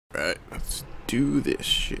do this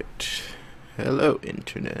shit. Hello,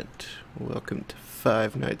 Internet. Welcome to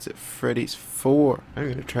Five Nights at Freddy's 4. I'm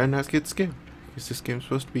gonna try not to get scared, because this game's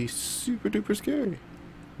supposed to be super duper scary.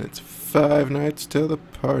 It's 5 nights till the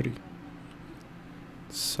party.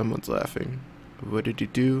 Someone's laughing. What did you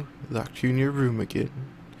do? Locked you in your room again.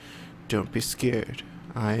 Don't be scared.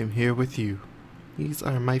 I am here with you. These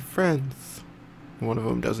are my friends. One of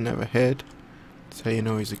them doesn't have a head. That's how you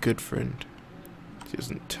know he's a good friend. He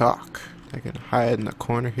doesn't talk. I can hide in the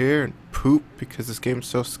corner here and poop because this game's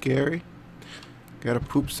so scary. Gotta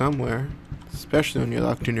poop somewhere, especially when you're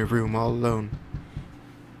locked in your room all alone.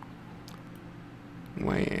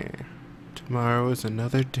 Wah. Tomorrow is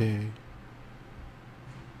another day.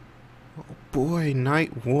 Oh boy,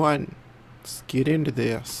 night 1. Let's get into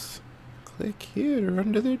this. Click here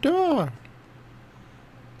under the door.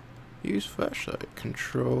 Use flashlight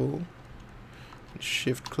control. And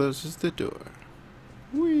shift closes the door.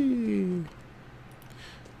 Whee!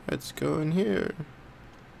 Let's go in here.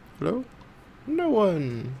 Hello? No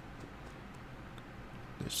one!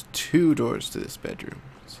 There's 2 doors to this bedroom,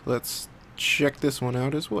 so let's check this one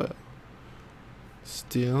out as well.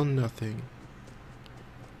 Still nothing.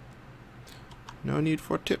 No need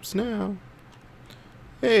for tips now.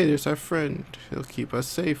 Hey, there's our friend. He'll keep us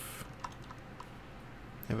safe.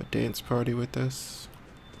 Have a dance party with us.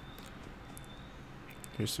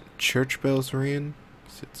 There's some church bells ringing.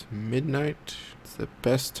 It's midnight. It's the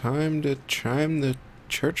best time to chime the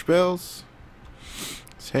church bells.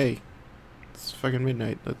 Hey, it's fucking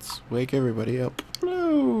midnight. Let's wake everybody up.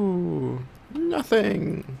 Hello.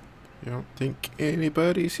 Nothing. You don't think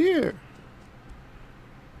anybody's here?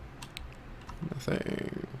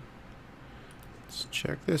 Nothing. Let's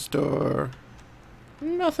check this door.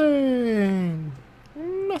 Nothing.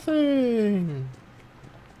 Nothing.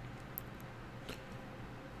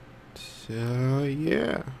 So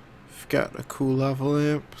yeah, we've got a cool lava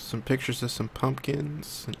lamp, some pictures of some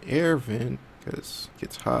pumpkins, an air vent, because it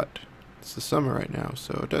gets hot. It's the summer right now,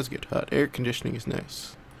 so it does get hot. Air conditioning is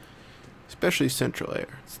nice, especially central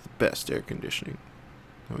air. It's the best air conditioning.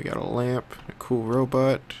 And we got a lamp, a cool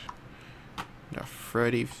robot, and a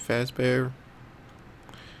Freddy Fazbear.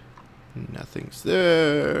 Nothing's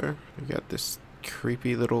there. We got this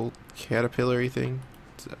creepy little caterpillar-y thing.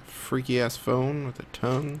 It's a freaky ass phone with a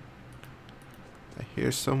tongue. I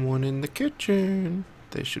hear someone in the kitchen.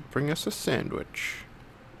 They should bring us a sandwich.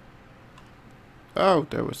 Oh,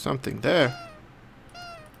 there was something there.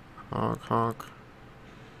 Honk honk.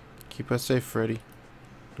 Keep us safe, Freddy.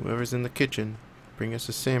 Whoever's in the kitchen, bring us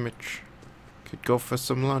a sandwich. Could go for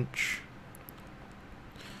some lunch.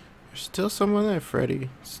 There's still someone there, Freddy.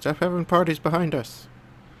 Stop having parties behind us.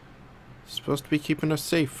 You're supposed to be keeping us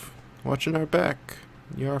safe, watching our back.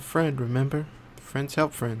 You're our friend, remember? Friends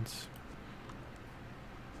help friends.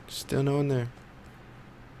 Still no one there.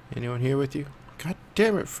 Anyone here with you? God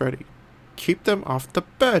damn it, Freddy. Keep them off the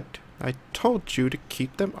bed. I told you to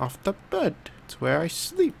keep them off the bed. It's where I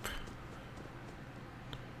sleep.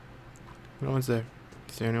 No one's there.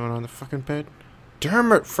 Is there anyone on the fucking bed?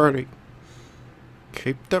 Damn it, Freddy.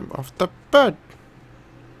 Keep them off the bed.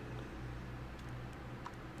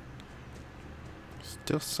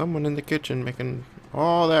 Still someone in the kitchen making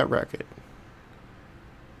all that racket.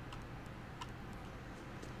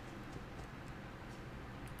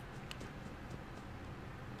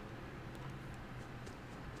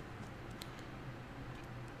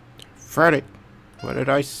 Freddy, what did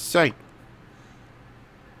I say?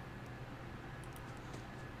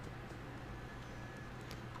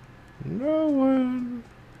 No one.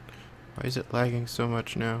 Why is it lagging so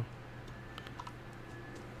much now?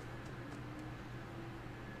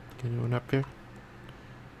 Anyone up here?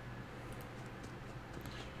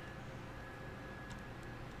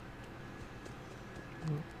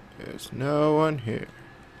 There's no one here.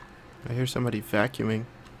 I hear somebody vacuuming.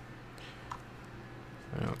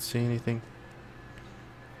 I don't see anything.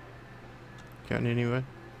 Got anyone?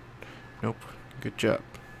 Nope. Good job.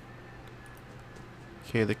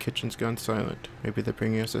 Okay, the kitchen's gone silent. Maybe they're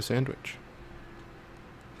bringing us a sandwich.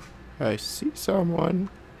 I see someone.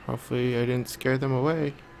 Hopefully I didn't scare them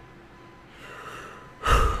away.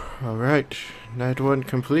 Alright, night 1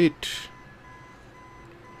 complete.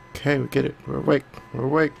 Okay, we get it. We're awake. We're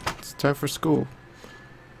awake. It's time for school.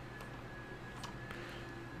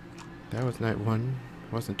 That was night 1.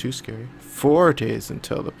 Wasn't too scary. 4 days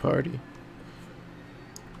until the party.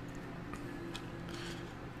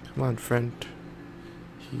 Come on, friend.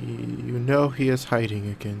 You know he is hiding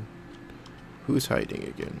again. Who's hiding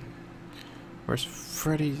again? Where's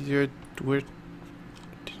Freddy? Where's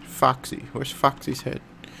Foxy? Where's Foxy's head?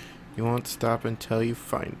 You won't stop until you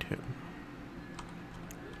find him.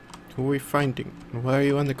 Who are we finding? Why are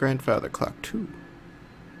you on the grandfather clock too?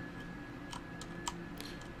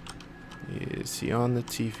 Is he on the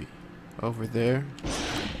TV? Over there?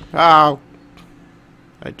 Ow!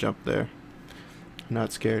 I jumped there.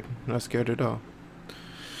 Not scared. Not scared at all.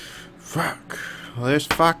 Fuck. Well, there's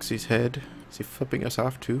Foxy's head. Is he flipping us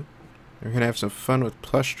off too? We're gonna have some fun with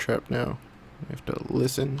Plush Trap now. I have to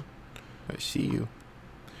listen. I see you.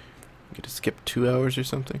 Get to skip 2 hours or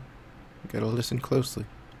something? Gotta listen closely.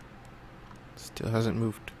 Still hasn't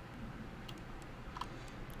moved.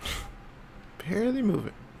 Barely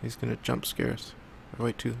moving. He's gonna jump scare us. Oh,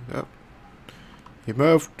 wait, too. Oh. He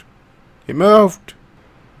moved! He moved!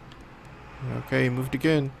 Okay, he moved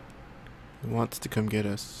again. He wants to come get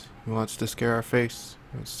us. He wants to scare our face.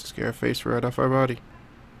 He wants to scare our face right off our body.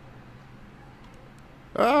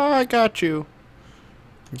 Oh, I got you!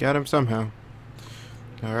 Got him somehow.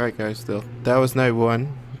 Alright guys, that was night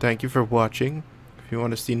 1. Thank you for watching. If you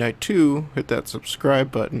want to see night 2, hit that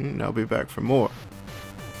subscribe button and I'll be back for more.